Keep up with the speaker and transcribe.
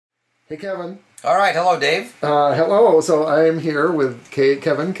Hey, Kevin. All right, hello, Dave. Hello. So I am here with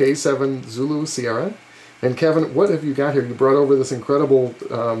Kevin, K7 Zulu Sierra. And Kevin, what have you got here? You brought over this incredible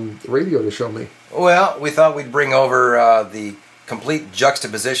radio to show me. Well, we thought we'd bring over the complete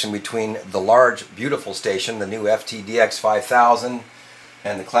juxtaposition between the large, beautiful station, the new FTDX 5000,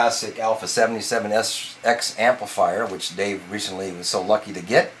 and the classic Alpha 77SX amplifier, which Dave recently was so lucky to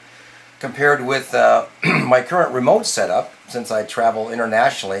get, compared with my current remote setup. Since I travel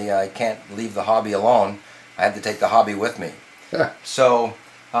internationally, I can't leave the hobby alone. I have to take the hobby with me. So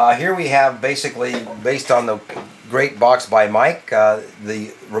here we have, basically, based on the great box by Mike,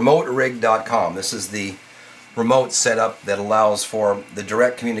 the remoterig.com. This is the remote setup that allows for the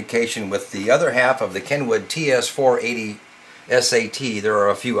direct communication with the other half of the Kenwood TS480 SAT. There are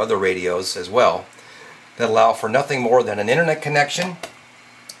a few other radios as well that allow for nothing more than an internet connection,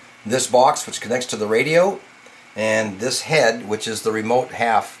 this box which connects to the radio, and this head, which is the remote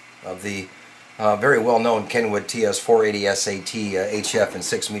half of the very well-known Kenwood TS480 SAT HF and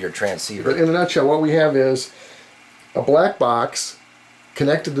 6-meter transceiver. But in a nutshell, what we have is a black box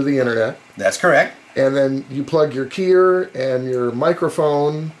connected to the internet. That's correct. And then you plug your keyer and your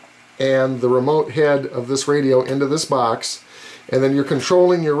microphone and the remote head of this radio into this box. And then you're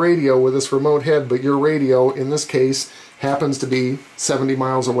controlling your radio with this remote head, but your radio, in this case, happens to be 70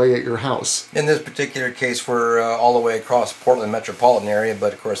 miles away at your house. In this particular case, we're all the way across Portland metropolitan area,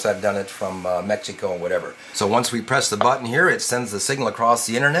 but of course I've done it from Mexico and whatever. So once we press the button here, it sends the signal across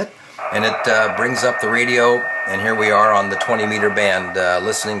the internet, and it brings up the radio, and here we are on the 20-meter band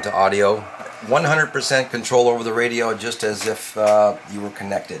listening to audio. 100% control over the radio, just as if you were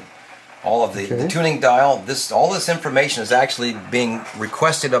connected. All of the tuning dial, all this information is actually being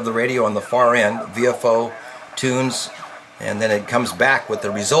requested of the radio on the far end, VFO, tunes, and then it comes back with the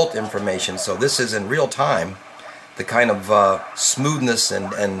result information. So this is in real time, the kind of smoothness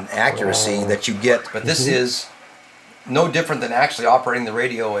and accuracy that you get. But this is no different than actually operating the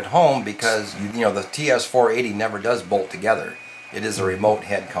radio at home, because you know the TS480 never does bolt together. It is a remote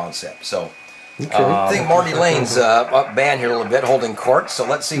head concept. So I think Maaaaarti Laine's up band here a little bit, holding court. So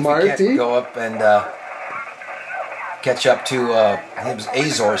let's see if we can't go up and catch up to his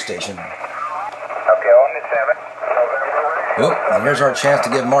Azores station. Okay, only 7. Oop, and here's our chance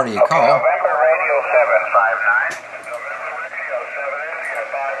to give Marty a call. November Radio 759.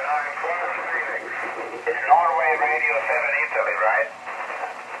 It's Norway Radio 7 Italy, right?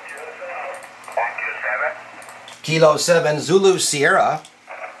 Thank you, 7. Kilo 7 Zulu Sierra.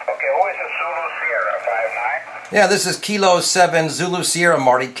 Okay, who is the Zulu Sierra 59? Yeah, this is Kilo 7 Zulu Sierra,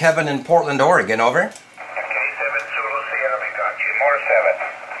 Marty. Kevin in Portland, Oregon, over. K7 Zulu Sierra, we got you. More 7.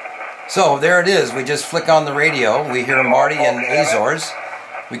 So there it is. We just flick on the radio. We hear Marty in Azores.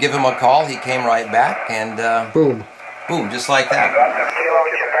 We give him a call. He came right back, and boom, boom, just like that.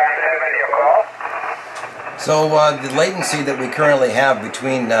 So the latency that we currently have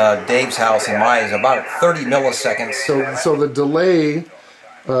between Dave's house and mine is about 30 milliseconds. So the delay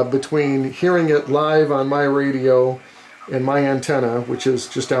between hearing it live on my radio and my antenna, which is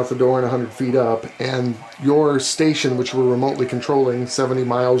just out the door and 100 feet up, and your station, which we're remotely controlling 70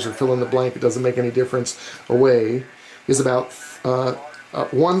 miles or fill in the blank, it doesn't make any difference, away, is about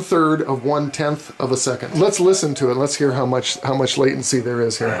 1/3 of 1/10 of a second. Let's listen to it. Let's hear how much latency there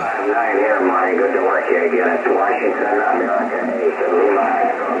is here. Here, Marty. Good to watch you again. It's Washington.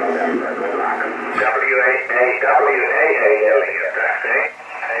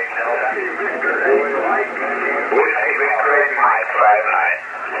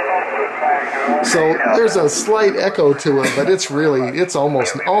 So there's a slight echo to it, but it's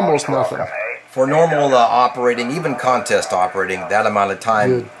almost nothing. For normal operating, even contest operating, that amount of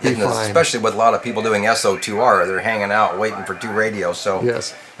time, especially with a lot of people doing SO2R, they're hanging out waiting for 2 radios, so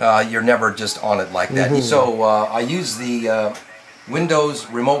you're never just on it like that. So I use the Windows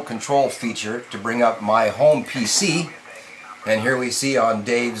remote control feature to bring up my home PC, and here we see on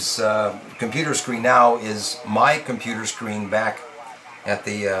Dave's computer screen now is my computer screen back at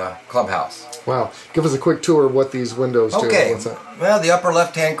the clubhouse. Wow. Give us a quick tour of what these windows do. Okay. What's that? Well, the upper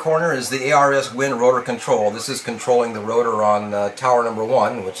left-hand corner is the ARS Win rotor control. This is controlling the rotor on tower number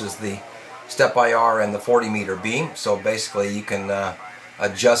 1, which is the step IR and the 40-meter beam. So basically you can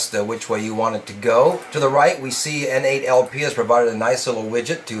adjust which way you want it to go. To the right, we see N8LP has provided a nice little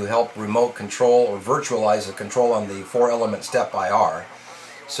widget to help remote control or virtualize the control on the 4-element step IR.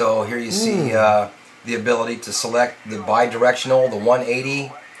 So here you see the ability to select the bidirectional, the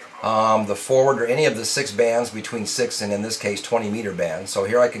 180, the forward, or any of the 6 bands between 6 and, in this case, 20-meter bands. So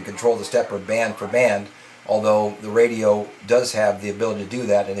here I can control the stepper band for band, although the radio does have the ability to do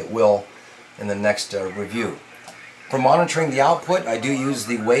that, and it will in the next review. For monitoring the output, I do use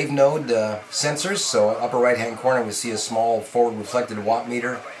the wave node sensors. So upper right hand corner we see a small forward reflected watt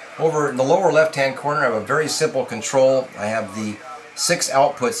meter. Over in the lower left hand corner I have a very simple control. I have the 6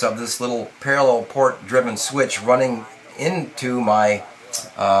 outputs of this little parallel port driven switch running into my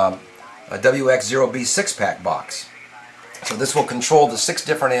WX0B 6-pack box. So this will control the 6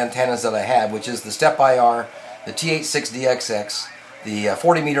 different antennas that I have, which is the step IR, the K7ZS, the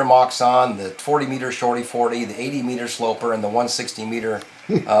 40 meter Maaaaarti, the 40 meter Shorty 40, the 80 meter sloper, and the 160 meter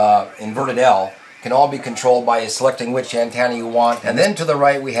inverted L. Can all be controlled by selecting which antenna you want. And then to the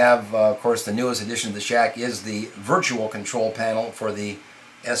right we have, of course, the newest addition to the shack is the virtual control panel for the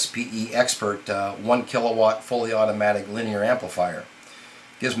SPE Expert 1 kilowatt fully automatic linear amplifier.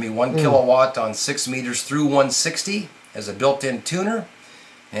 Gives me 1 kilowatt on 6 meters through 160 as a built-in tuner,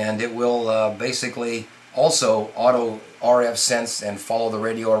 and it will basically also auto RF sense and follow the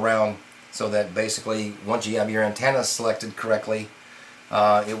radio around, so that basically once you have your antenna selected correctly,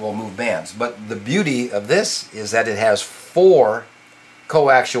 it will move bands. But the beauty of this is that it has 4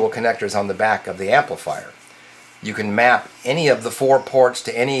 coaxial connectors on the back of the amplifier. You can map any of the 4 ports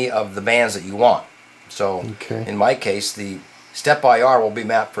to any of the bands that you want. So in my case, the step IR will be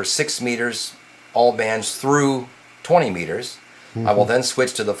mapped for 6 meters, all bands through 20 meters. I will then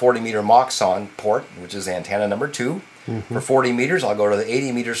switch to the 40 meter Maaaaarti port, which is antenna number 2. For 40 meters, I'll go to the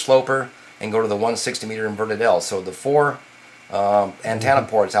 80 meter sloper and go to the 160 meter inverted L. So the 4 antenna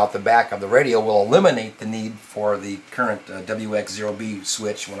ports out the back of the radio will eliminate the need for the current WX0B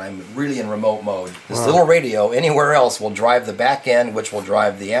switch when I'm really in remote mode. This little radio anywhere else will drive the back end, which will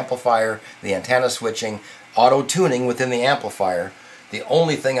drive the amplifier, the antenna switching, auto tuning within the amplifier. The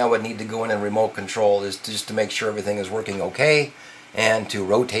only thing I would need to go in and remote control is just to make sure everything is working okay and to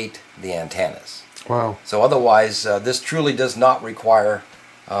rotate the antennas. Wow. So otherwise, this truly does not require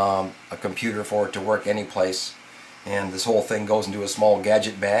a computer for it to work any place. And this whole thing goes into a small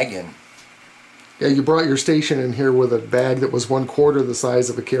gadget bag. And yeah, you brought your station in here with a bag that was 1/4 the size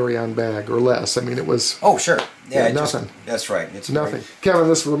of a carry-on bag or less. I mean, it was... Oh, sure. Yeah, nothing. That's right. It's nothing. Great. Kevin,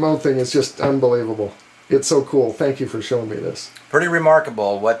 this remote thing is just unbelievable. It's so cool. Thank you for showing me this. Pretty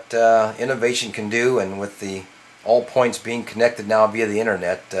remarkable what innovation can do, and with the all points being connected now via the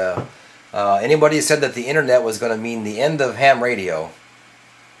internet. Anybody who said that the internet was going to mean the end of ham radio,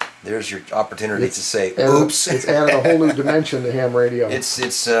 there's your opportunity to say, oops. It's added a whole new dimension to ham radio.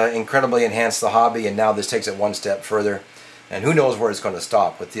 It's incredibly enhanced the hobby, and now this takes it one step further. And who knows where it's going to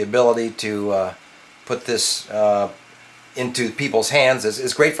stop. With the ability to put this into people's hands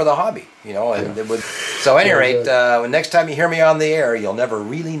is great for the hobby, you know. And it would. So, at any rate, next time you hear me on the air, you'll never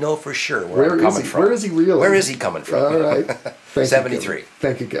really know for sure where I'm coming from. Where is he really? Where is he coming from? All right. Thank 73. You,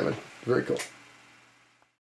 Thank you, Kevin. Very cool.